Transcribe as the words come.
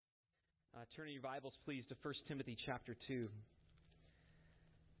Turn your Bibles, please, to 1 Timothy chapter 2.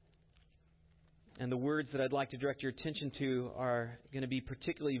 And the words that I'd like to direct your attention to are going to be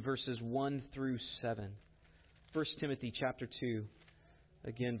particularly verses 1 through 7. 1 Timothy chapter 2,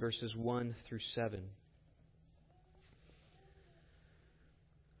 again, verses 1 through 7.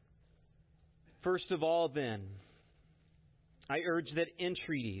 First of all, then, I urge that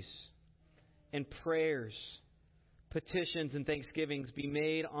entreaties and prayers, petitions and thanksgivings be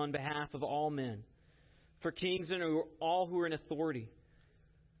made on behalf of all men, for kings and all who are in authority,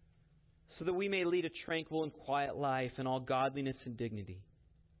 so that we may lead a tranquil and quiet life in all godliness and dignity.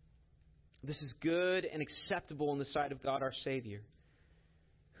 This is good and acceptable in the sight of God our Savior,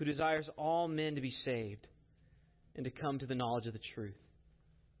 who desires all men to be saved and to come to the knowledge of the truth.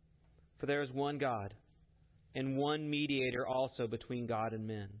 For there is one God and one mediator also between God and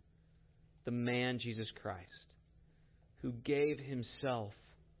men, the man Jesus Christ, who gave himself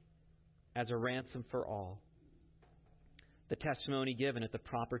as a ransom for all, the testimony given at the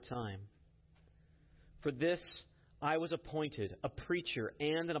proper time. For this I was appointed a preacher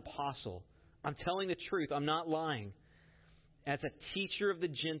and an apostle. I'm telling the truth, I'm not lying, as a teacher of the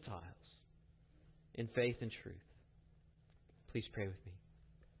Gentiles in faith and truth. Please pray with me.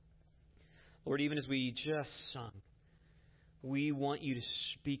 Lord, even as we just sung, we want you to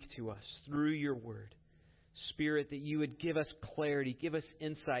speak to us through your word. Spirit, that you would give us clarity, give us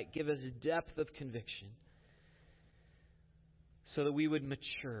insight, give us depth of conviction, so that we would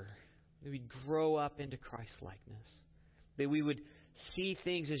mature, that we'd grow up into Christ-likeness, that we would see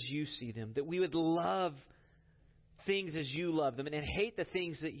things as you see them, that we would love things as you love them and hate the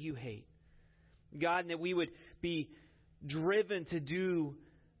things that you hate. God, and that we would be driven to do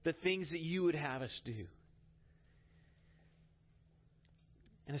the things that you would have us do.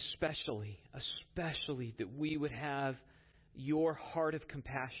 And especially that we would have your heart of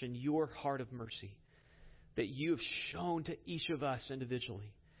compassion, your heart of mercy, that you have shown to each of us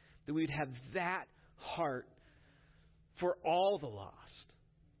individually. That we would have that heart for all the lost.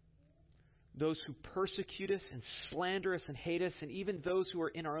 Those who persecute us and slander us and hate us, and even those who are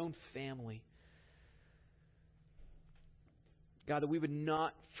in our own family. God, that we would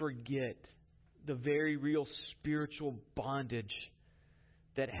not forget the very real spiritual bondage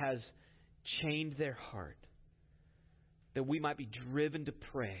that has chained their heart, that we might be driven to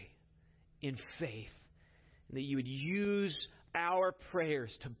pray in faith, and that you would use our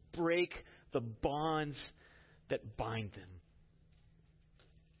prayers to break the bonds that bind them.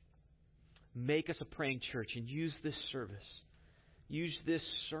 Make us a praying church and use this service, use this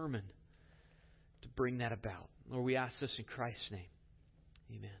sermon to bring that about. Lord, we ask this in Christ's name.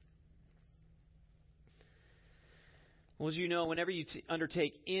 Amen. Well, as you know, whenever you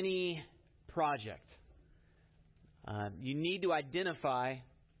undertake any project, you need to identify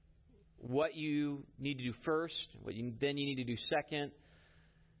what you need to do first, then you need to do second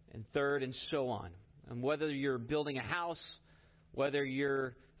and third, and so on. And whether you're building a house, whether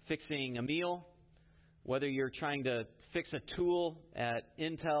you're fixing a meal, whether you're trying to fix a tool at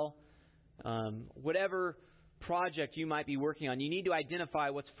Intel, whatever project you might be working on, you need to identify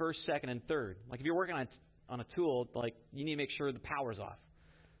what's first, second, and third. Like if you're working on a tool, like you need to make sure the power's off,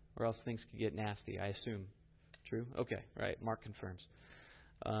 or else things could get nasty, I assume. True? Okay, right. Mark confirms.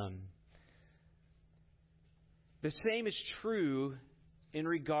 The same is true in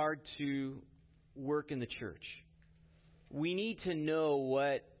regard to work in the church. We need to know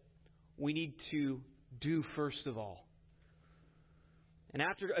what we need to do first of all. And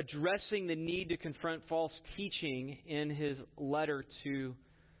after addressing the need to confront false teaching in his letter to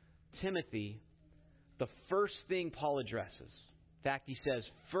Timothy, the first thing Paul addresses, in fact, he says,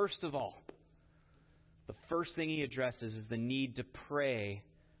 first of all, the first thing he addresses is the need to pray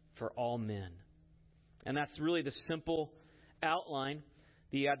for all men. And that's really the simple outline.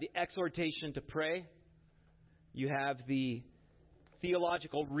 You have the exhortation to pray. You have the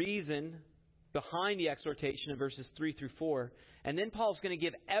theological reason behind the exhortation in verses 3 through 4. And then Paul's going to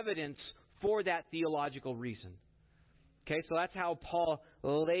give evidence for that theological reason. Okay, so that's how Paul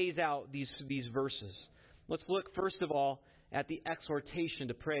lays out these verses. Let's look first of all at the exhortation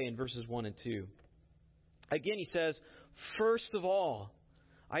to pray in verses 1 and 2. Again, he says, first of all,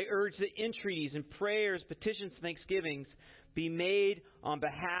 I urge that entreaties and prayers, petitions, thanksgivings be made on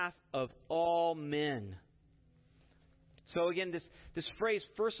behalf of all men. So again, this phrase,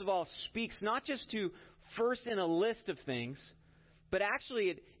 first of all, speaks not just to first in a list of things, but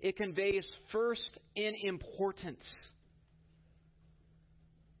actually it conveys first in importance.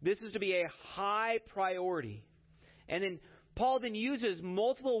 This is to be a high priority. And then Paul then uses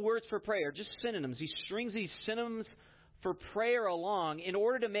multiple words for prayer, just synonyms. He strings these synonyms for prayer along in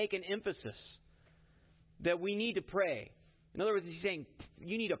order to make an emphasis that we need to pray. In other words, he's saying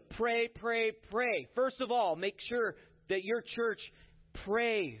you need to pray, pray, pray. First of all, make sure that your church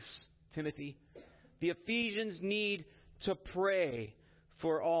prays, Timothy. The Ephesians need to pray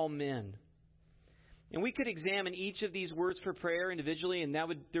for all men. And we could examine each of these words for prayer individually, and there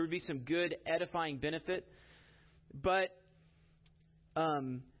would be some good edifying benefit. But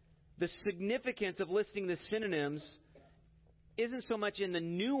the significance of listing the synonyms isn't so much in the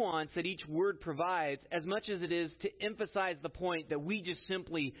nuance that each word provides as much as it is to emphasize the point that we just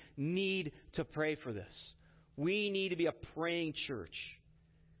simply need to pray for this. We need to be a praying church.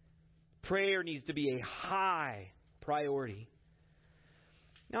 Prayer needs to be a high priority.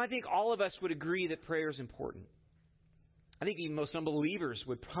 Now, I think all of us would agree that prayer is important. I think even most unbelievers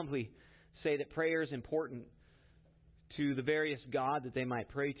would probably say that prayer is important to the various God that they might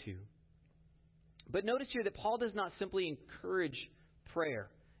pray to. But notice here that Paul does not simply encourage prayer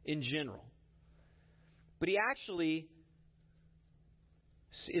in general, but he actually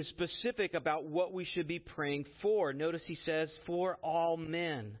is specific about what we should be praying for. Notice he says, for all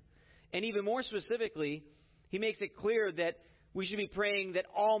men. And even more specifically, he makes it clear that we should be praying that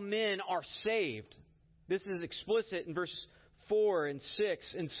all men are saved. This is explicit in verses 4 and 6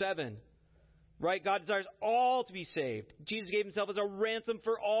 and 7. Right? God desires all to be saved. Jesus gave himself as a ransom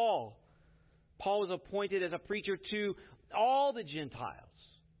for all. Paul was appointed as a preacher to all the Gentiles.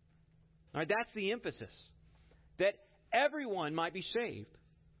 All right, that's the emphasis. That everyone might be saved.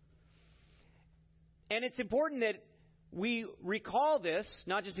 And it's important that we recall this,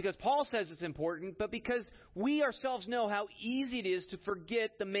 not just because Paul says it's important, but because we ourselves know how easy it is to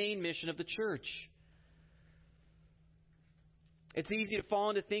forget the main mission of the church. It's easy to fall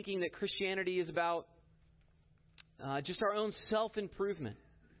into thinking that Christianity is about just our own self-improvement,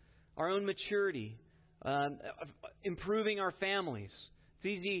 our own maturity, improving our families. It's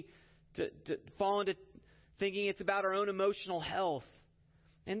easy to fall into thinking it's about our own emotional health.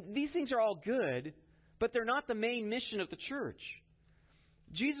 And these things are all good, but they're not the main mission of the church.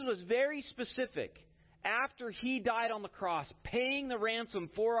 Jesus was very specific. After he died on the cross, paying the ransom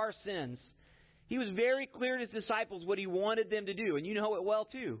for our sins, he was very clear to his disciples what he wanted them to do. And you know it well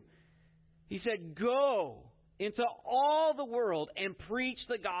too. He said, go into all the world and preach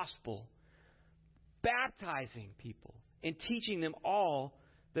the gospel, baptizing people and teaching them all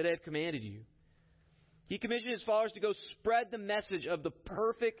that I have commanded you. He commissioned his followers to go spread the message of the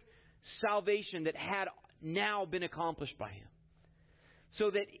perfect salvation that had now been accomplished by him. So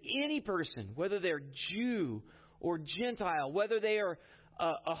that any person, whether they're Jew or Gentile, whether they are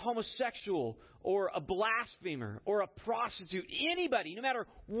a homosexual or a blasphemer or a prostitute, anybody, no matter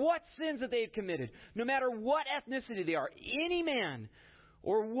what sins that they had committed, no matter what ethnicity they are, any man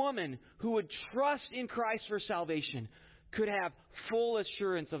or woman who would trust in Christ for salvation could have full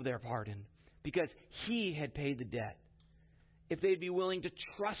assurance of their pardon because he had paid the debt. If they'd be willing to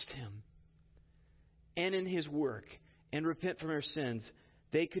trust him and in his work and repent from their sins,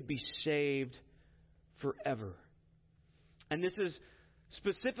 they could be saved forever. And this is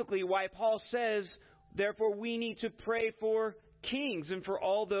specifically why Paul says, therefore, we need to pray for kings and for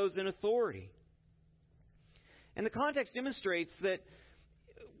all those in authority. And the context demonstrates that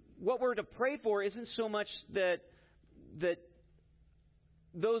what we're to pray for isn't so much that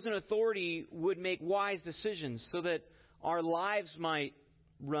those in authority would make wise decisions so that our lives might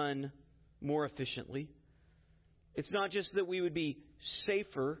run more efficiently. It's not just that we would be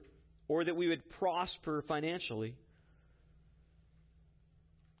safer or that we would prosper financially,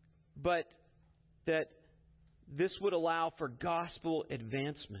 but that this would allow for gospel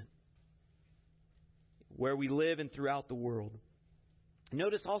advancement where we live and throughout the world.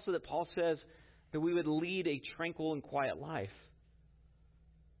 Notice also that Paul says that we would lead a tranquil and quiet life.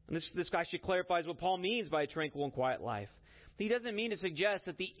 And this actually clarifies what Paul means by a tranquil and quiet life. He doesn't mean to suggest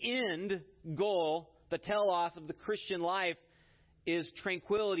that the end goal, the telos of the Christian life, is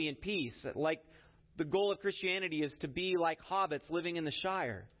tranquility and peace. Like the goal of Christianity is to be like hobbits living in the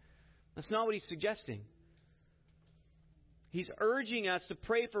Shire. That's not what he's suggesting. He's urging us to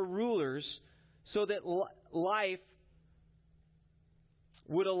pray for rulers so that life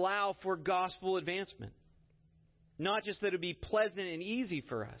would allow for gospel advancement. Not just that it would be pleasant and easy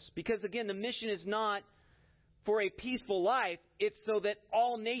for us. Because again, the mission is not for a peaceful life. It's so that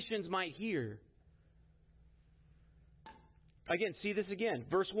all nations might hear. Again, see this again.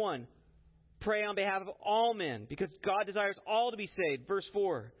 Verse 1. Pray on behalf of all men because God desires all to be saved. Verse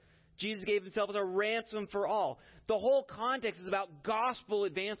 4. Jesus gave himself as a ransom for all. The whole context is about gospel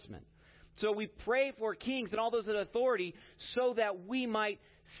advancement. So we pray for kings and all those in authority so that we might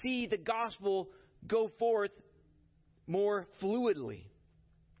see the gospel go forth more fluidly.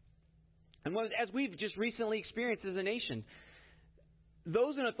 And as we've just recently experienced as a nation,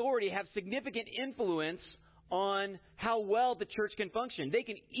 those in authority have significant influence on how well the church can function. They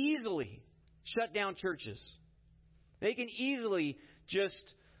can easily shut down churches. They can easily just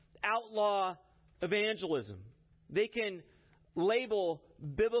outlaw evangelism. They can label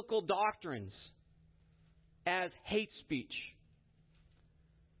biblical doctrines as hate speech.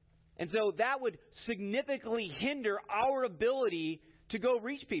 And so that would significantly hinder our ability to go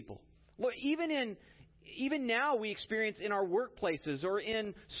reach people. Look, even now we experience in our workplaces or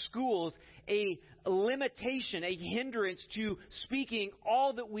in schools a limitation, a hindrance to speaking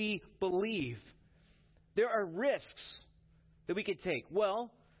all that we believe. There are risks that we could take.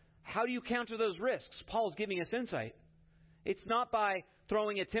 Well, how do you counter those risks? Paul's giving us insight. It's not by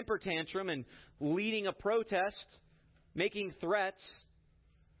throwing a temper tantrum and leading a protest, making threats,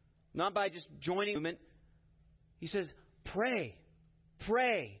 not by just joining a movement. He says, pray,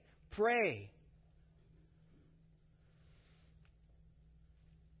 pray, pray.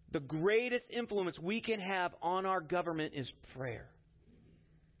 The greatest influence we can have on our government is prayer.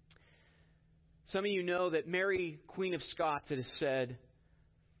 Some of you know that Mary, Queen of Scots, it is said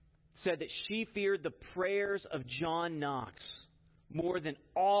that she feared the prayers of John Knox more than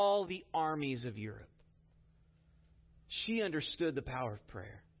all the armies of Europe. She understood the power of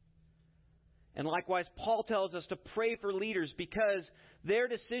prayer. And likewise, Paul tells us to pray for leaders because their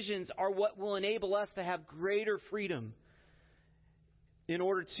decisions are what will enable us to have greater freedom in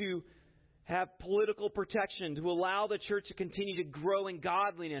order to have political protection, to allow the church to continue to grow in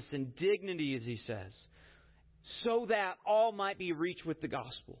godliness and dignity, as he says, so that all might be reached with the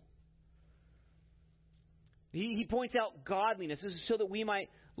gospel. He points out godliness. This is so that we might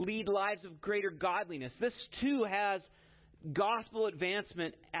lead lives of greater godliness. This, too, has gospel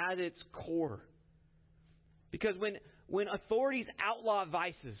advancement at its core. Because when authorities outlaw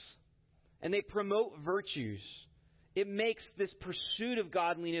vices and they promote virtues, it makes this pursuit of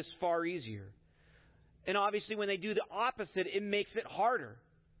godliness far easier. And obviously when they do the opposite, it makes it harder.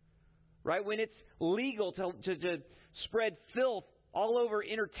 Right? When it's legal to spread filth all over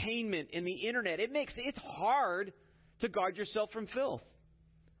entertainment in the internet, it's hard to guard yourself from filth.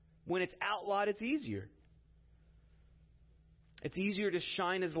 When it's outlawed, it's easier. It's easier to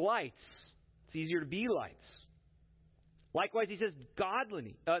shine as lights. It's easier to be lights. Likewise, he says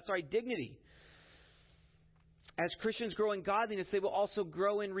dignity. As Christians grow in godliness, they will also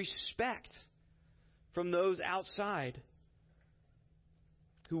grow in respect from those outside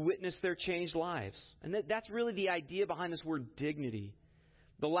who witness their changed lives. And that's really the idea behind this word dignity.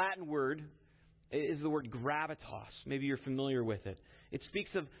 The Latin word is the word gravitas. Maybe you're familiar with it. It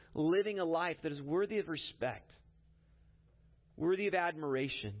speaks of living a life that is worthy of respect, worthy of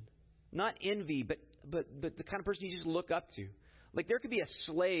admiration, not envy, but the kind of person you just look up to. Like there could be a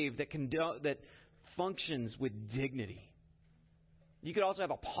slave that functions with dignity. You could also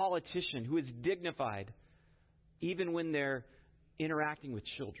have a politician who is dignified even when they're interacting with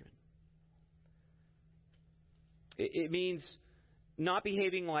children. It means not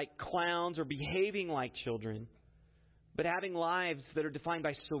behaving like clowns or behaving like children, but having lives that are defined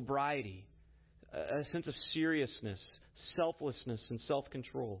by sobriety, a sense of seriousness, selflessness, and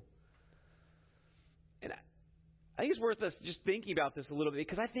self-control. And I think it's worth us just thinking about this a little bit,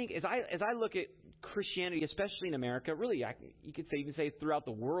 because I think as I look at Christianity, especially in America, really, you could even say throughout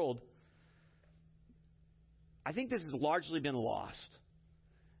the world, I think this has largely been lost.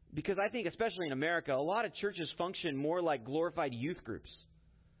 Because I think, especially in America, a lot of churches function more like glorified youth groups,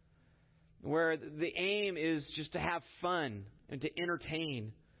 where the aim is just to have fun and to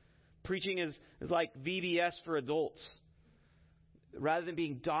entertain. Preaching is like VBS for adults, rather than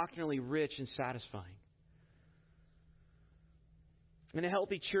being doctrinally rich and satisfying. In a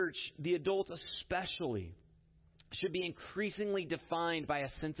healthy church, the adults especially should be increasingly defined by a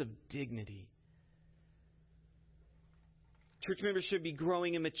sense of dignity. Church members should be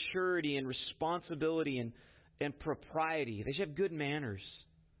growing in maturity and responsibility and propriety. They should have good manners,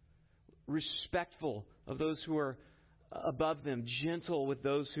 respectful of those who are above them, gentle with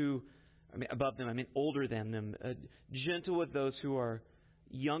those who, above them, older than them, gentle with those who are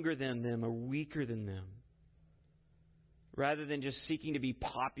younger than them or weaker than them. Rather than just seeking to be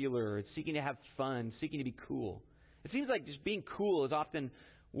popular, or seeking to have fun, seeking to be cool. It seems like just being cool is often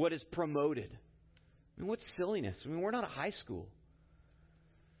what is promoted. What silliness. We're not a high school.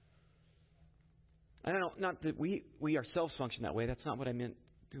 I don't know, not that we ourselves function that way. That's not what I meant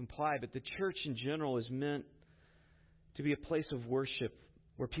to imply. But the church in general is meant to be a place of worship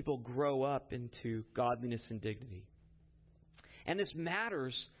where people grow up into godliness and dignity. And this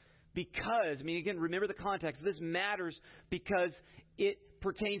matters Because, again, remember the context. This matters because it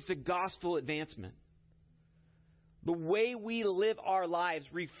pertains to gospel advancement. The way we live our lives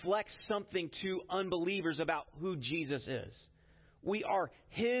reflects something to unbelievers about who Jesus is. We are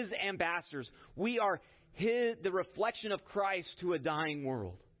His ambassadors. We are the reflection of Christ to a dying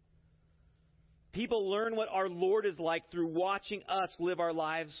world. People learn what our Lord is like through watching us live our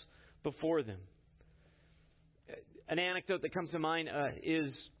lives before them. An anecdote that comes to mind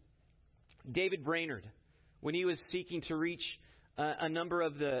is David Brainerd, when he was seeking to reach a number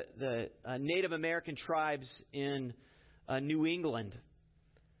of the Native American tribes in New England.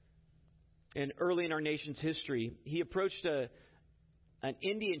 And early in our nation's history, he approached an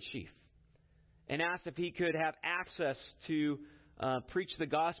Indian chief and asked if he could have access to preach the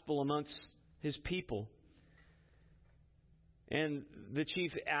gospel amongst his people. And the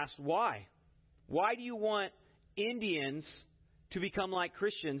chief asked, why? Why do you want Indians to become like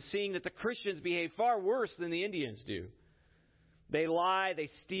Christians, seeing that the Christians behave far worse than the Indians do? They lie, they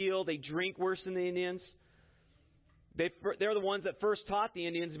steal, they drink worse than the Indians. They're the ones that first taught the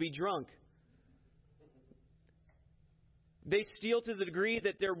Indians to be drunk. They steal to the degree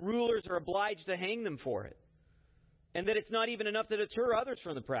that their rulers are obliged to hang them for it. And that it's not even enough to deter others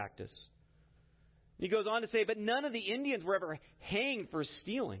from the practice. He goes on to say, but none of the Indians were ever hanged for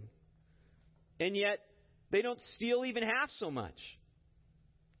stealing. And yet, they don't steal even half so much.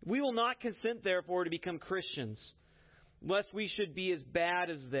 We will not consent, therefore, to become Christians, lest we should be as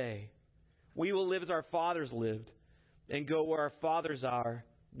bad as they. We will live as our fathers lived, and go where our fathers are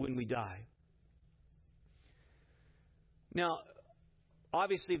when we die. Now,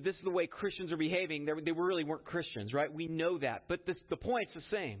 obviously, if this is the way Christians are behaving, they really weren't Christians, right? We know that. But the point's the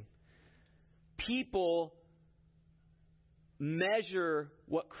same. People measure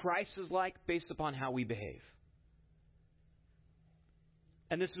what Christ is like based upon how we behave.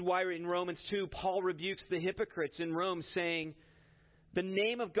 And this is why in Romans 2, Paul rebukes the hypocrites in Rome, saying, the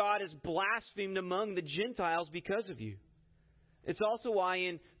name of God is blasphemed among the Gentiles because of you. It's also why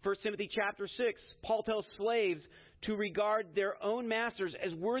in 1 Timothy chapter 6, Paul tells slaves to regard their own masters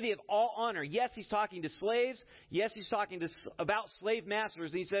as worthy of all honor. Yes, he's talking to slaves. Yes, he's talking about slave masters.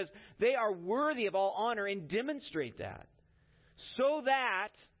 And he says they are worthy of all honor, and demonstrate that, so that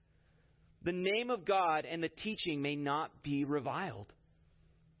the name of God and the teaching may not be reviled.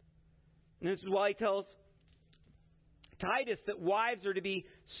 And this is why he tells Titus that wives are to be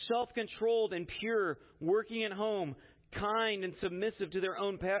self-controlled and pure, working at home, kind and submissive to their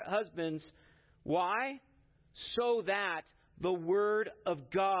own husbands. Why? So that the word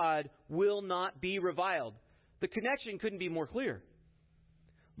of God will not be reviled. The connection couldn't be more clear.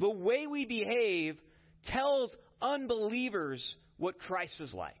 The way we behave tells unbelievers what Christ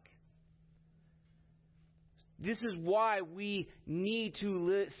is like. This is why we need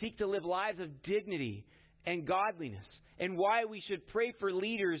to seek to live lives of dignity and godliness, and why we should pray for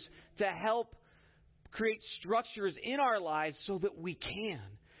leaders to help create structures in our lives so that we can,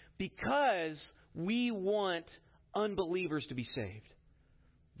 because we want unbelievers to be saved.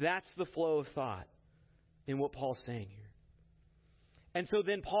 That's the flow of thought in what Paul's saying here. And so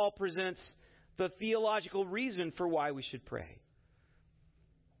then Paul presents the theological reason for why we should pray.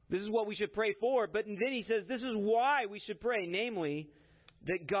 This is what we should pray for, but then he says this is why we should pray, namely,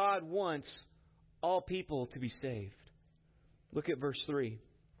 that God wants all people to be saved. Look at verse 3.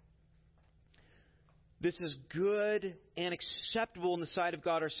 This is good and acceptable in the sight of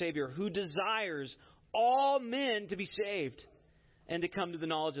God our Savior, who desires all men to be saved and to come to the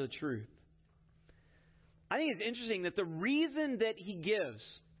knowledge of the truth. I think it's interesting that the reason that he gives,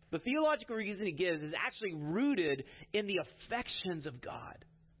 the theological reason he gives, is actually rooted in the affections of God.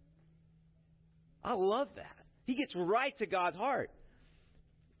 I love that. He gets right to God's heart.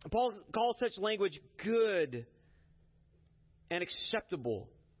 Paul calls such language good and acceptable.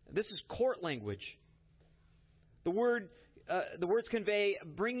 This is court language. The words convey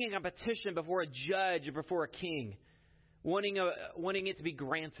bringing a petition before a judge or before a king, wanting it to be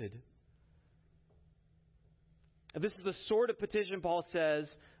granted. This is the sort of petition, Paul says,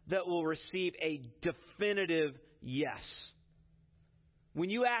 that will receive a definitive yes.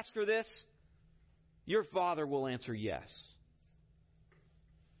 When you ask for this, your Father will answer yes.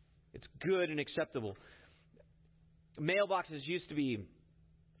 It's good and acceptable. Mailboxes used to be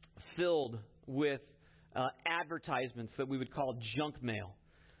filled with advertisements that we would call junk mail.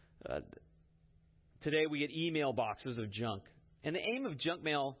 Today we get email boxes of junk. And the aim of junk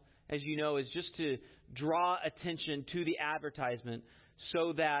mail, as you know, is just to draw attention to the advertisement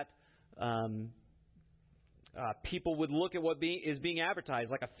so that people would look at what is being advertised,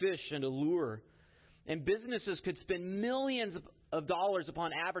 like a fish and a lure. And businesses could spend millions of dollars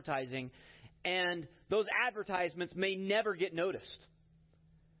upon advertising, and those advertisements may never get noticed.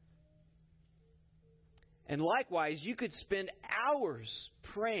 And likewise, you could spend hours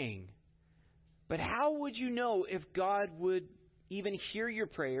praying, but how would you know if God would even hear your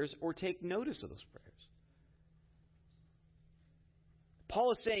prayers or take notice of those prayers?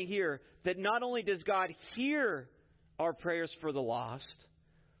 Paul is saying here that not only does God hear our prayers for the lost,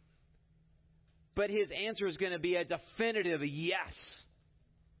 but His answer is going to be a definitive yes.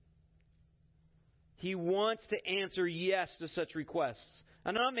 He wants to answer yes to such requests.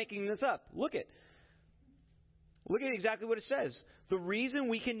 And I'm not making this up. Look at exactly what it says. The reason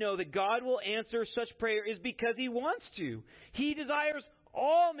we can know that God will answer such prayer is because He wants to. He desires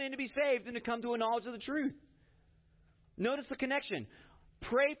all men to be saved and to come to a knowledge of the truth. Notice the connection.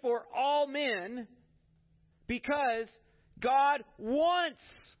 Pray for all men because God wants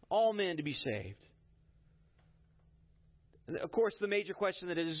all men to be saved. Of course, the major question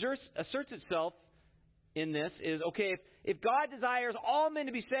that asserts itself in this is, okay, if God desires all men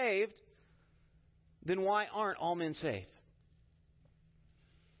to be saved, then why aren't all men saved?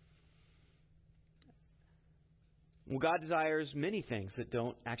 Well, God desires many things that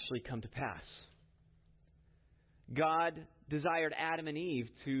don't actually come to pass. God desired Adam and Eve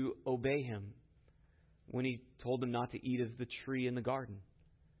to obey Him when He told them not to eat of the tree in the garden.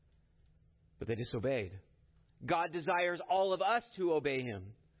 But they disobeyed. God desires all of us to obey Him.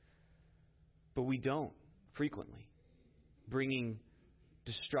 But we don't, frequently, bringing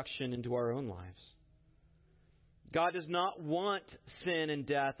destruction into our own lives. God does not want sin and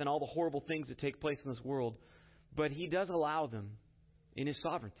death and all the horrible things that take place in this world, but He does allow them in His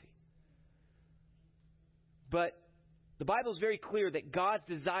sovereignty. But the Bible is very clear that God's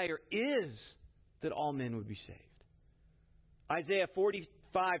desire is that all men would be saved. Isaiah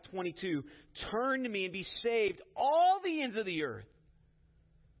 45:22, turn to me and be saved, all the ends of the earth.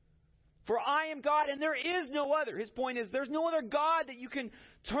 For I am God and there is no other. His point is there's no other God that you can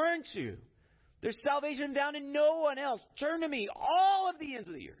turn to. There's salvation found in no one else. Turn to me, all of the ends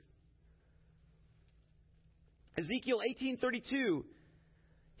of the earth. Ezekiel 18:32,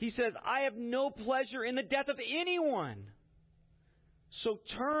 he says, I have no pleasure in the death of anyone. So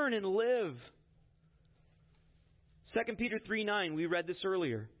turn and live. 2 Peter 3:9, we read this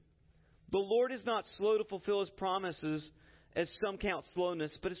earlier. The Lord is not slow to fulfill His promises, as some count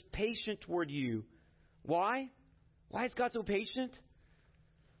slowness, but is patient toward you. Why? Why is God so patient?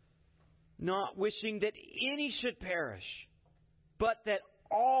 Not wishing that any should perish, but that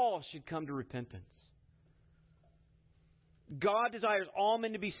all should come to repentance. God desires all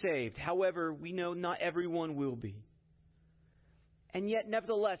men to be saved. However, we know not everyone will be. And yet,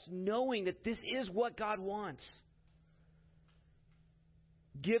 nevertheless, knowing that this is what God wants,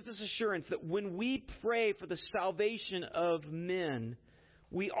 gives us assurance that when we pray for the salvation of men,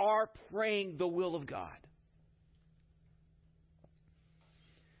 we are praying the will of God.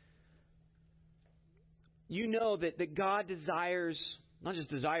 You know that God desires, not just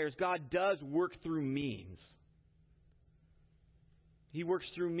desires, God does work through means. He works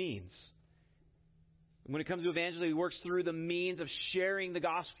through means. When it comes to evangelism, He works through the means of sharing the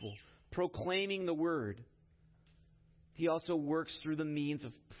gospel, proclaiming the word. He also works through the means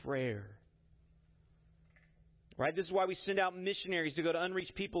of prayer. Right? This is why we send out missionaries to go to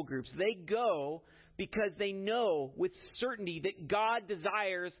unreached people groups. They go because they know with certainty that God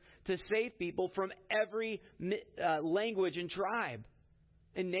desires to save people from every language and tribe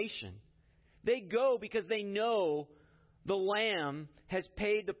and nation. They go because they know the Lamb has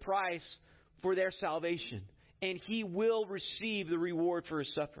paid the price for their salvation, and He will receive the reward for His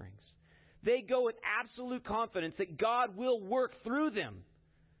sufferings. They go with absolute confidence that God will work through them.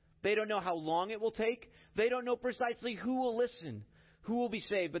 They don't know how long it will take. They don't know precisely who will listen, who will be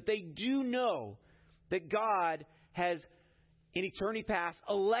saved. But they do know that God has, in eternity past,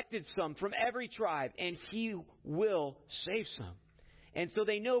 elected some from every tribe, and He will save some. And so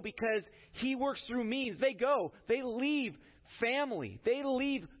they know because He works through means. They go. They leave family. They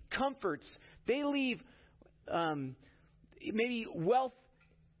leave comforts. They leave maybe wealth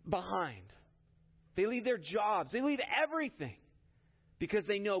behind. They leave their jobs. They leave everything because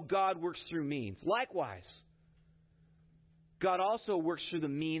they know God works through means. Likewise, God also works through the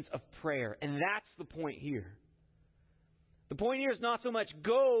means of prayer. And that's the point here. The point here is not so much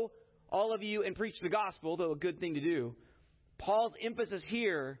go, all of you, and preach the gospel, though a good thing to do. Paul's emphasis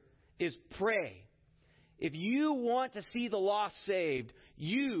here is pray. If you want to see the lost saved,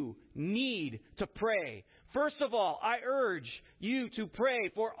 you need to pray. First of all, I urge you to pray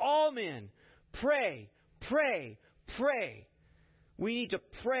for all men. Pray, pray, pray. We need to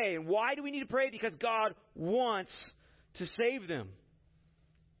pray. And why do we need to pray? Because God wants to save them.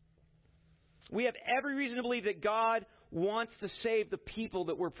 We have every reason to believe that God wants to save the people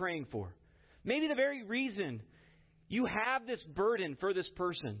that we're praying for. Maybe the very reason you have this burden for this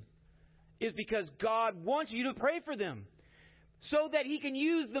person is because God wants you to pray for them so that He can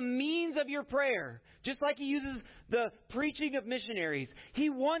use the means of your prayer, just like He uses the preaching of missionaries. He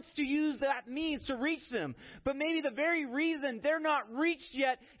wants to use that means to reach them. But maybe the very reason they're not reached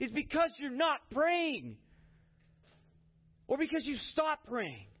yet is because you're not praying. Or because you stopped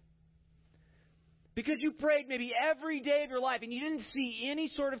praying. Because you prayed maybe every day of your life and you didn't see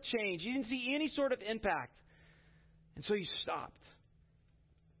any sort of change. You didn't see any sort of impact. And so you stopped.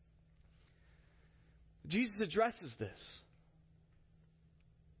 Jesus addresses this.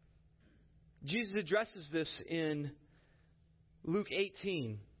 Jesus addresses this in Luke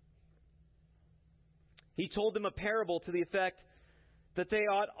 18. He told them a parable to the effect that they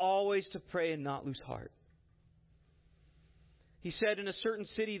ought always to pray and not lose heart. He said, in a certain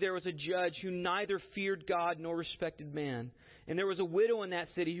city there was a judge who neither feared God nor respected man. And there was a widow in that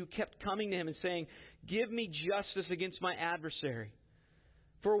city who kept coming to him and saying, "Give me justice against my adversary."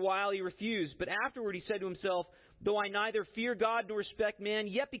 For a while he refused, but afterward he said to himself, "Though I neither fear God nor respect man,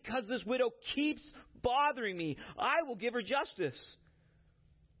 yet because this widow keeps bothering me, I will give her justice,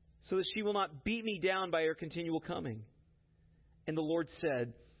 so that she will not beat me down by her continual coming." And the Lord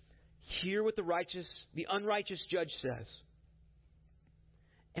said, "Hear what the unrighteous judge says.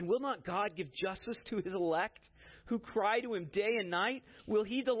 And will not God give justice to His elect, who cry to Him day and night? Will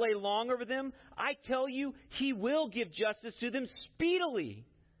He delay long over them? I tell you, He will give justice to them speedily."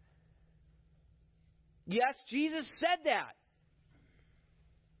 Yes, Jesus said that.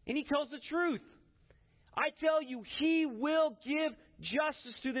 And He tells the truth. I tell you, He will give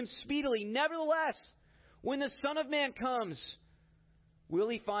justice to them speedily. Nevertheless, when the Son of Man comes, will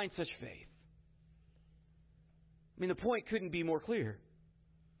He find such faith? I mean, the point couldn't be more clear.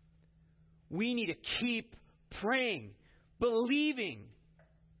 We need to keep praying, believing,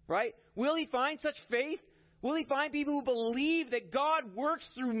 right? Will He find such faith? Will He find people who believe that God works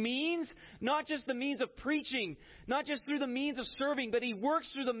through means, not just the means of preaching, not just through the means of serving, but He works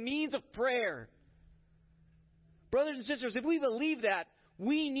through the means of prayer? Brothers and sisters, if we believe that,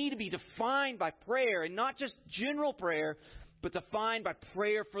 we need to be defined by prayer, and not just general prayer, but defined by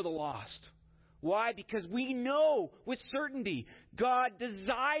prayer for the lost. Why? Because we know with certainty God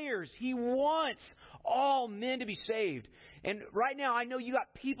desires, He wants all men to be saved. And right now I know you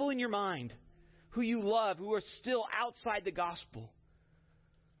got people in your mind who you love who are still outside the gospel.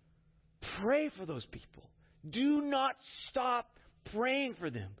 Pray for those people. Do not stop praying for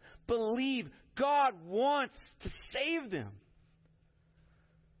them. Believe God wants to save them.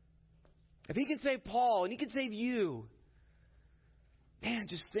 If He can save Paul and He can save you, man,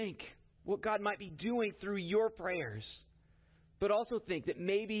 just think what God might be doing through your prayers. But also think that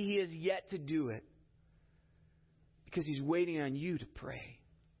maybe He has yet to do it because He's waiting on you to pray.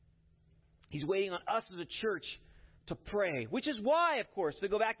 He's waiting on us as a church to pray. Which is why, of course, to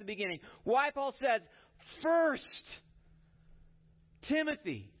go back to the beginning, why Paul says, first,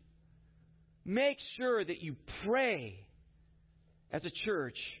 Timothy, make sure that you pray as a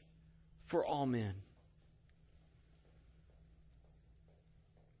church for all men.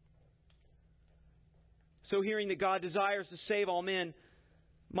 So hearing that God desires to save all men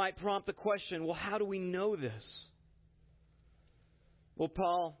might prompt the question, well, how do we know this? Well,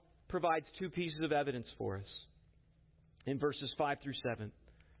 Paul provides two pieces of evidence for us in verses 5 through 7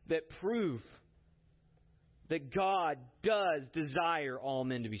 that prove that God does desire all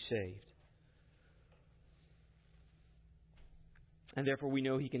men to be saved. And therefore we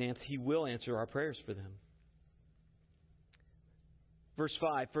know He will answer our prayers for them. Verse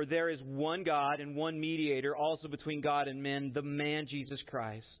 5, "For there is one God and one mediator also between God and men, the man Jesus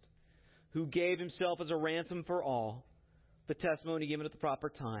Christ, who gave Himself as a ransom for all, the testimony given at the proper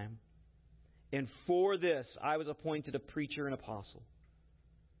time. And for this I was appointed a preacher and apostle."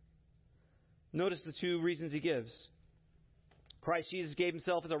 Notice the two reasons he gives. Christ Jesus gave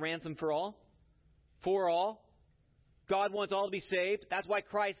Himself as a ransom for all. For all. God wants all to be saved. That's why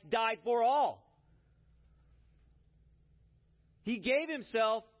Christ died for all. He gave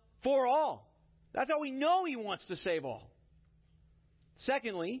Himself for all. That's how we know He wants to save all.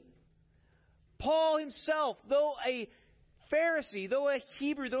 Secondly, Paul himself, though a Pharisee, though a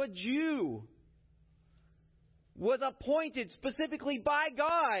Hebrew, though a Jew, was appointed specifically by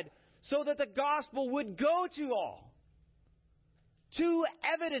God so that the gospel would go to all. Two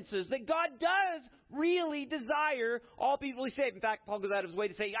evidences that God does really desire all people to be saved. In fact, Paul goes out of his way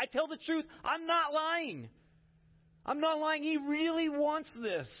to say, I tell the truth, I'm not lying. I'm not lying. He really wants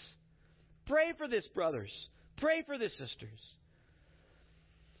this. Pray for this, brothers. Pray for this, sisters.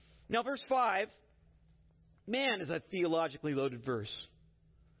 Now, verse 5, man, is a theologically loaded verse.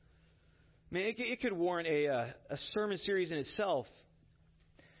 Man, it could warrant a sermon series in itself.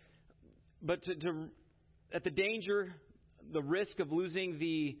 But at the danger, the risk of losing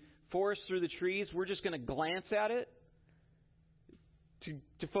the forest through the trees, we're just going to glance at it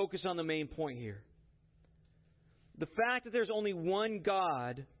to focus on the main point here. The fact that there's only one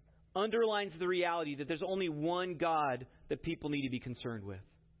God underlines the reality that there's only one God that people need to be concerned with.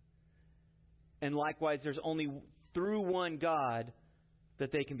 And likewise, there's only through one God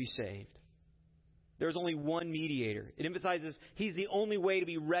that they can be saved. There's only one mediator. It emphasizes He's the only way to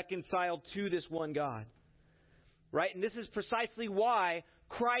be reconciled to this one God. Right? And this is precisely why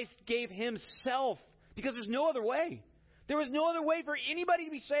Christ gave Himself. Because there's no other way. There was no other way for anybody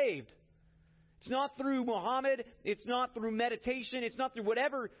to be saved. It's not through Muhammad. It's not through meditation. It's not through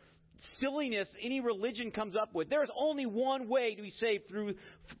whatever silliness any religion comes up with. There's only one way to be saved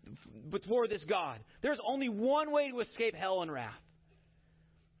before this God. There's only one way to escape hell and wrath.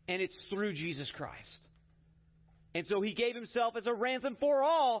 And it's through Jesus Christ. And so He gave Himself as a ransom for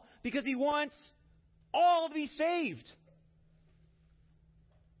all because He wants all to be saved.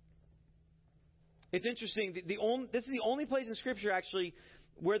 It's interesting. This is the only place in Scripture, actually,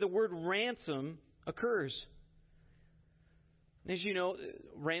 where the word ransom occurs. As you know,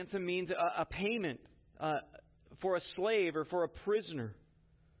 ransom means a payment for a slave or for a prisoner.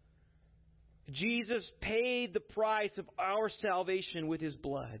 Jesus paid the price of our salvation with His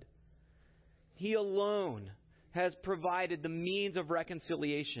blood. He alone has provided the means of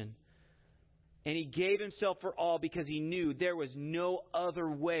reconciliation. And He gave Himself for all because He knew there was no other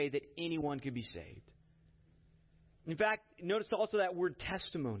way that anyone could be saved. In fact, notice also that word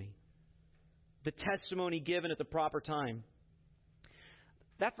testimony. The testimony given at the proper time.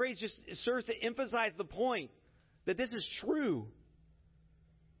 That phrase just serves to emphasize the point that this is true.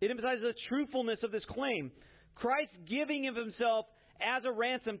 It emphasizes the truthfulness of this claim. Christ giving of Himself as a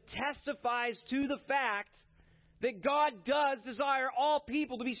ransom testifies to the fact that God does desire all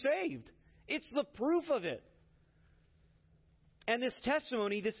people to be saved. It's the proof of it. And this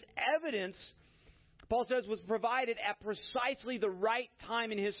testimony, this evidence, Paul says, was provided at precisely the right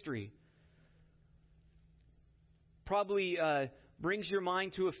time in history. Probably brings your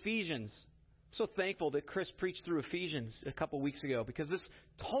mind to Ephesians. I'm so thankful that Chris preached through Ephesians a couple weeks ago because this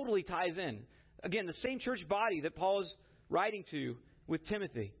totally ties in. Again, the same church body that Paul is writing to with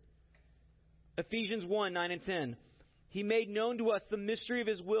Timothy. Ephesians 1, 9 and 10. He made known to us the mystery of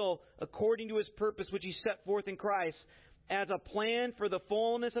His will according to His purpose which He set forth in Christ as a plan for the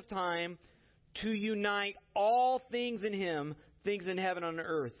fullness of time to unite all things in Him, things in heaven and on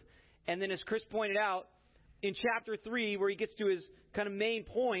earth. And then as Chris pointed out, in chapter 3, where he gets to his kind of main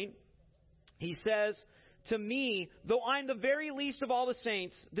point, he says, to me, though I'm the very least of all the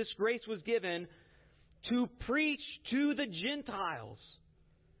saints, this grace was given to preach to the Gentiles,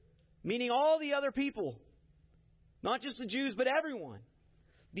 meaning all the other people, not just the Jews, but everyone,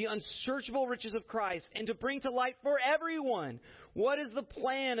 the unsearchable riches of Christ, and to bring to light for everyone what is the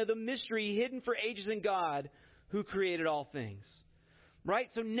plan of the mystery hidden for ages in God who created all things. Right?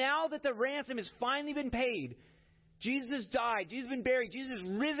 So now that the ransom has finally been paid, Jesus has died, Jesus has been buried, Jesus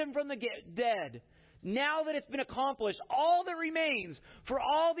has risen from the dead. Now that it's been accomplished, all that remains for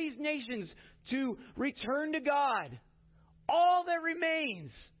all these nations to return to God, all that remains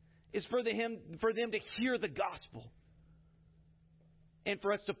is for them to hear the gospel and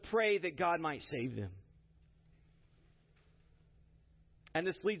for us to pray that God might save them. And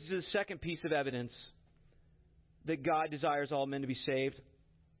this leads to the second piece of evidence that God desires all men to be saved.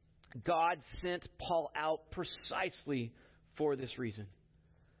 God sent Paul out precisely for this reason.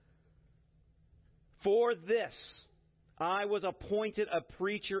 For this, I was appointed a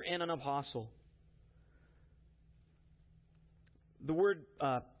preacher and an apostle. The word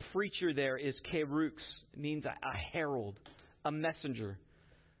preacher there is kerux. It means a herald, a messenger.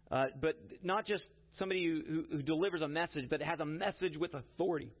 But not just somebody who delivers a message, but has a message with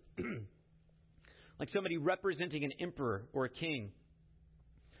authority. Like somebody representing an emperor or a king.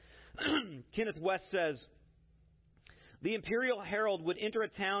 Kenneth West says, the imperial herald would enter a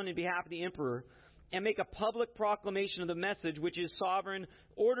town in behalf of the emperor and make a public proclamation of the message which his sovereign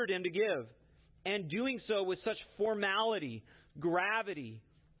ordered him to give, and doing so with such formality, gravity,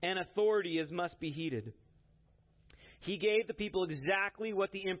 and authority as must be heeded. He gave the people exactly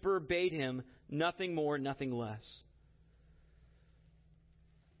what the emperor bade him, nothing more, nothing less.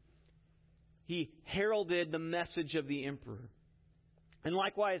 He heralded the message of the emperor. And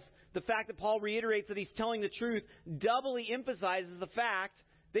likewise, the fact that Paul reiterates that he's telling the truth doubly emphasizes the fact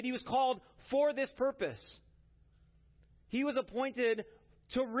that he was called for this purpose. He was appointed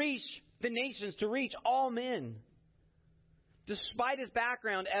to reach the nations, to reach all men. Despite his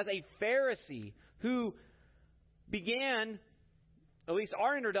background as a Pharisee who began, at least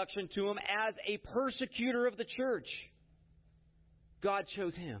our introduction to him, as a persecutor of the church, God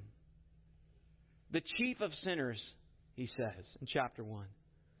chose him. The chief of sinners, he says in chapter 1,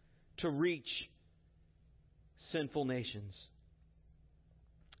 to reach sinful nations.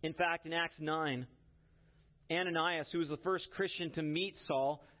 In fact, in Acts 9, Ananias, who was the first Christian to meet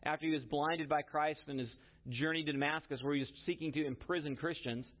Saul after he was blinded by Christ in his journey to Damascus, where he was seeking to imprison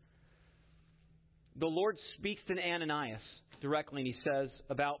Christians, the Lord speaks to Ananias directly, and he says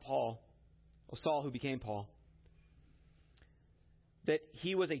about Saul who became Paul, that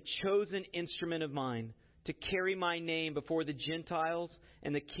he was a chosen instrument of mine to carry my name before the Gentiles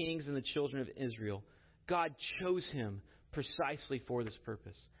and the kings and the children of Israel. God chose him precisely for this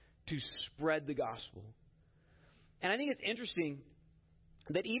purpose, to spread the gospel. And I think it's interesting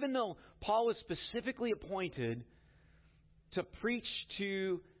that even though Paul was specifically appointed to preach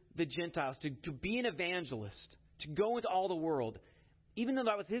to the Gentiles, to be an evangelist, to go into all the world, even though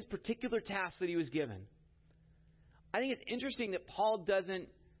that was his particular task that he was given, I think it's interesting that Paul doesn't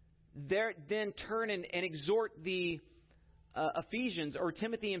then turn and exhort the Ephesians or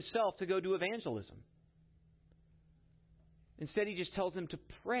Timothy himself to go do evangelism. Instead, he just tells them to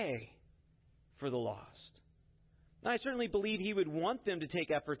pray for the lost. Now, I certainly believe he would want them to take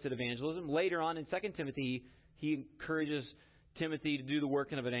efforts at evangelism. Later on in 2 Timothy, he encourages Timothy to do the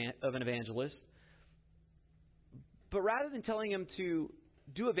work of an evangelist. But rather than telling him to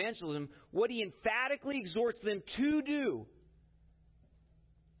do evangelism, what he emphatically exhorts them to do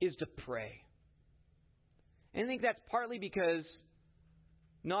is to pray. And I think that's partly because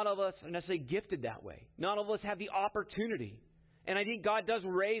not all of us are necessarily gifted that way. Not all of us have the opportunity. And I think God does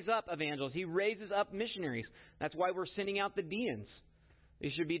raise up evangelists. He raises up missionaries. That's why we're sending out the Deans.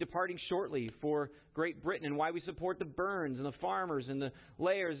 They should be departing shortly for Great Britain, and why we support the Burns and the Farmers and the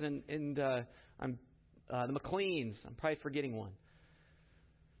Layers and the McLeans. I'm probably forgetting one.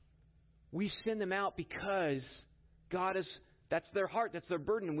 We send them out because that's their heart, that's their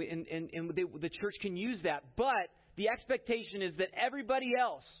burden, and the church can use that. But the expectation is that everybody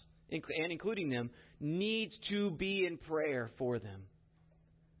else, and including them, needs to be in prayer for them.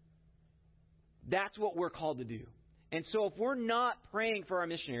 That's what we're called to do. And so if we're not praying for our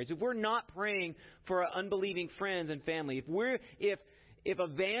missionaries, if we're not praying for our unbelieving friends and family, if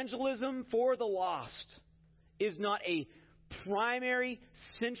evangelism for the lost is not a primary,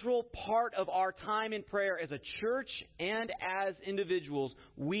 central part of our time in prayer as a church and as individuals,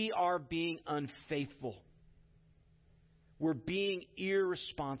 we are being unfaithful. We're being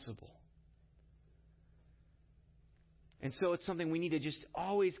irresponsible. And so it's something we need to just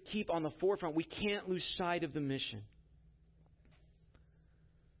always keep on the forefront. We can't lose sight of the mission.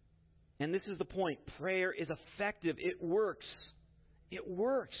 And this is the point. Prayer is effective. It works. It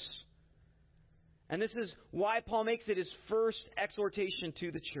works. And this is why Paul makes it his first exhortation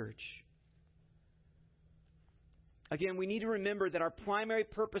to the church. Again, we need to remember that our primary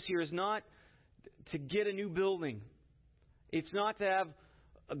purpose here is not to get a new building. It's not to have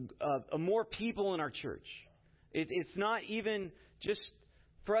more people in our church. It's not even just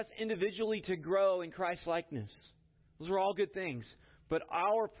for us individually to grow in Christ's likeness. Those are all good things. But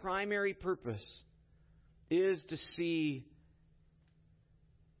our primary purpose is to see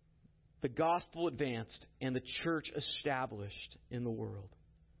the gospel advanced and the church established in the world.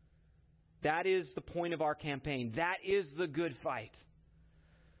 That is the point of our campaign. That is the good fight.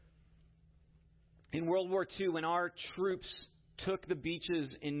 In World War II, when our troops took the beaches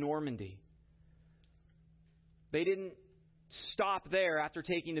in Normandy, they didn't stop there after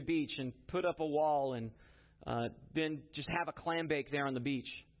taking the beach and put up a wall and then just have a clam bake there on the beach.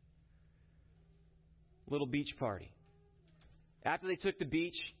 Little beach party. After they took the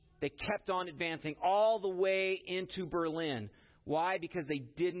beach, they kept on advancing all the way into Berlin. Why? Because they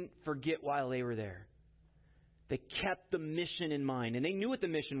didn't forget while they were there. They kept the mission in mind. And they knew what the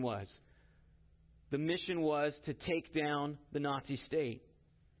mission was. The mission was to take down the Nazi state.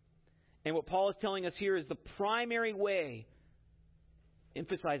 And what Paul is telling us here is the primary way,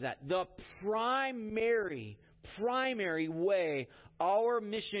 emphasize that, the primary way our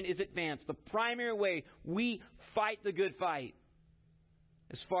mission is advanced, the primary way we fight the good fight,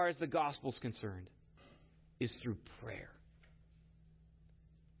 as far as the gospel is concerned, is through prayer.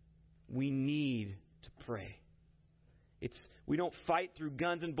 We need to pray. We don't fight through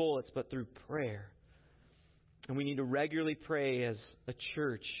guns and bullets, but through prayer. And we need to regularly pray as a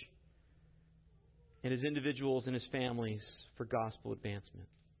church and as individuals and as families for gospel advancement.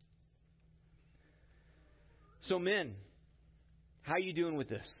 So men, How are you doing with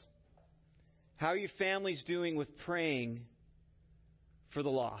this? How are your families doing with praying for the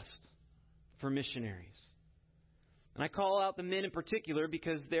lost, for missionaries? And I call out the men in particular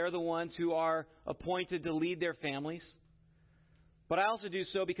because they're the ones who are appointed to lead their families. But I also do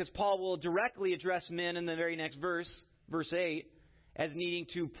so because Paul will directly address men in the very next verse, verse 8, as needing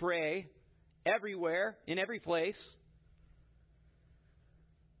to pray everywhere, in every place.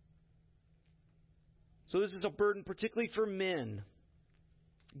 So this is a burden particularly for men.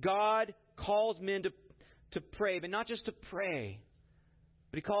 God calls men to pray, but not just to pray,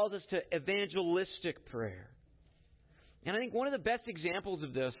 but He calls us to evangelistic prayer. And I think one of the best examples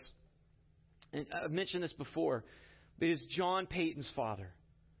of this, and I've mentioned this before, is John Payton's father.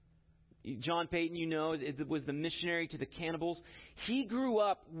 John Payton, you know, was the missionary to the cannibals. He grew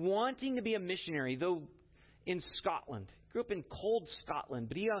up wanting to be a missionary, though in Scotland. He grew up in cold Scotland,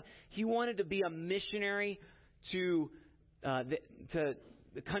 but he wanted to be a missionary to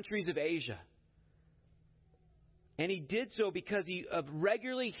the countries of Asia. And he did so because of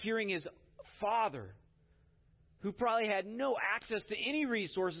regularly hearing his father, who probably had no access to any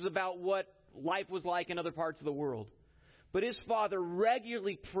resources about what life was like in other parts of the world. But his father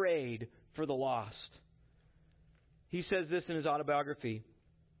regularly prayed for the lost. He says this in his autobiography: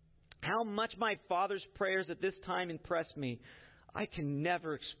 "How much my father's prayers at this time impressed me, I can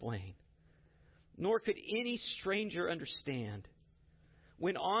never explain, nor could any stranger understand.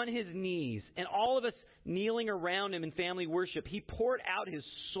 When on his knees, and all of us kneeling around him in family worship, he poured out his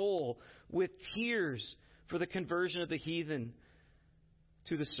soul with tears for the conversion of the heathen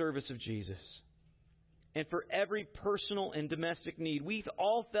to the service of Jesus. And for every personal and domestic need, we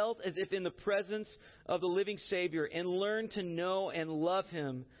all felt as if in the presence of the living Savior, and learned to know and love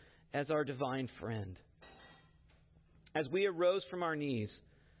Him as our divine friend. As we arose from our knees,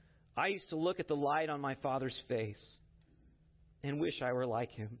 I used to look at the light on my Father's face and wish I were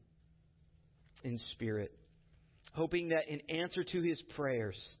like Him in spirit, hoping that in answer to His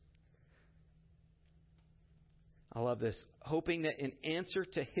prayers," I love this, "hoping that in answer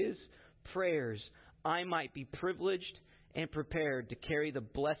to His prayers, I might be privileged and prepared to carry the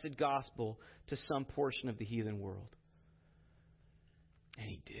blessed gospel to some portion of the heathen world." And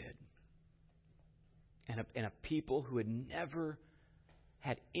he did. And a people who had never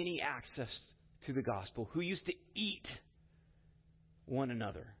had any access to the gospel, who used to eat one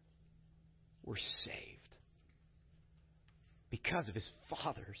another, were saved because of his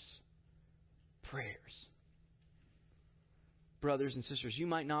father's prayers. Brothers and sisters, you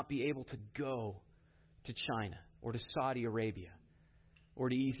might not be able to go to China or to Saudi Arabia or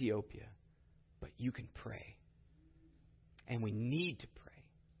to Ethiopia, but you can pray. And we need to pray.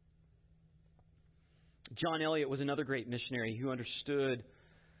 John Eliot was another great missionary who understood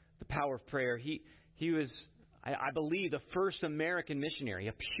the power of prayer. He was, I believe, the first American missionary,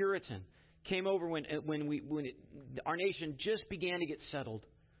 a Puritan. Came over when our nation just began to get settled.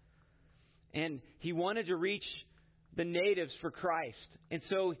 And he wanted to reach the natives for Christ. And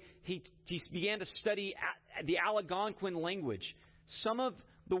so he began to study the Algonquin language. Some of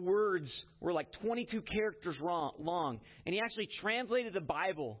the words were like 22 characters long. And he actually translated the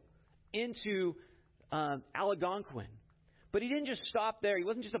Bible into Algonquin. But he didn't just stop there. He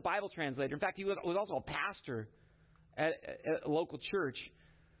wasn't just a Bible translator. In fact, he was also a pastor at a local church.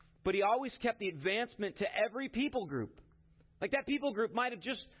 But he always kept the advancement to every people group. Like that people group might have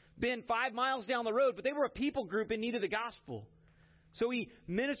just been 5 miles down the road, but they were a people group in need of the gospel. So he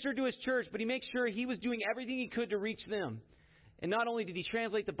ministered to his church, but he made sure he was doing everything he could to reach them. And not only did he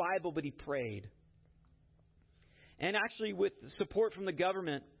translate the Bible, but he prayed. And actually, with support from the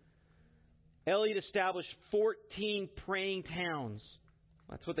government, Eliot established 14 praying towns.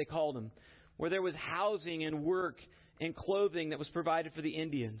 That's what they called them. Where there was housing and work and clothing that was provided for the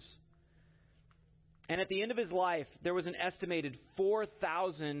Indians. And at the end of his life, there was an estimated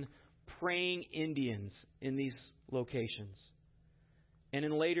 4,000 praying Indians in these locations. And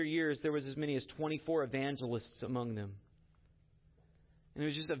in later years, there was as many as 24 evangelists among them. And it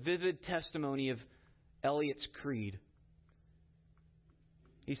was just a vivid testimony of Eliot's creed.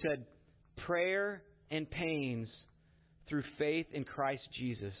 He said, "Prayer and pains through faith in Christ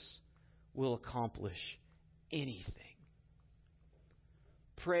Jesus will accomplish anything."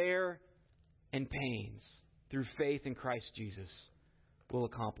 Prayer and pains through faith in Christ Jesus will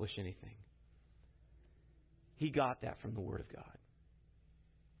accomplish anything. He got that from the Word of God.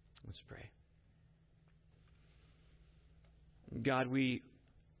 Let's pray. God, we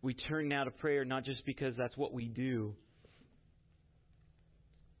turn now to prayer not just because that's what we do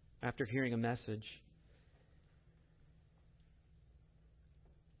after hearing a message,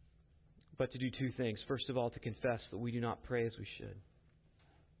 but to do two things. First of all, to confess that we do not pray as we should.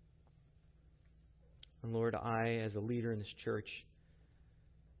 And Lord, I, as a leader in this church,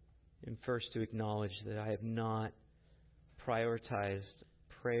 am first to acknowledge that I have not prioritized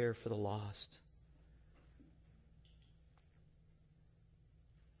prayer for the lost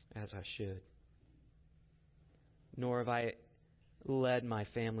as I should. Nor have I led my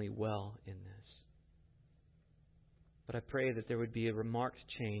family well in this. But I pray that there would be a remarked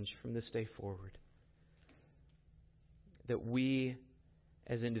change from this day forward. That we,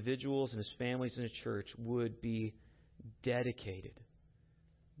 as individuals and as families in a church, would be dedicated,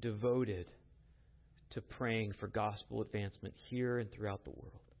 devoted to praying for gospel advancement here and throughout the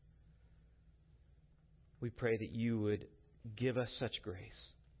world. We pray that you would give us such grace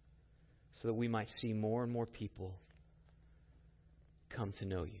so that we might see more and more people come to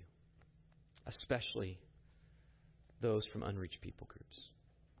know you, especially those from unreached people groups.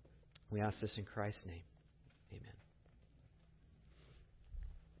 We ask this in Christ's name. Amen.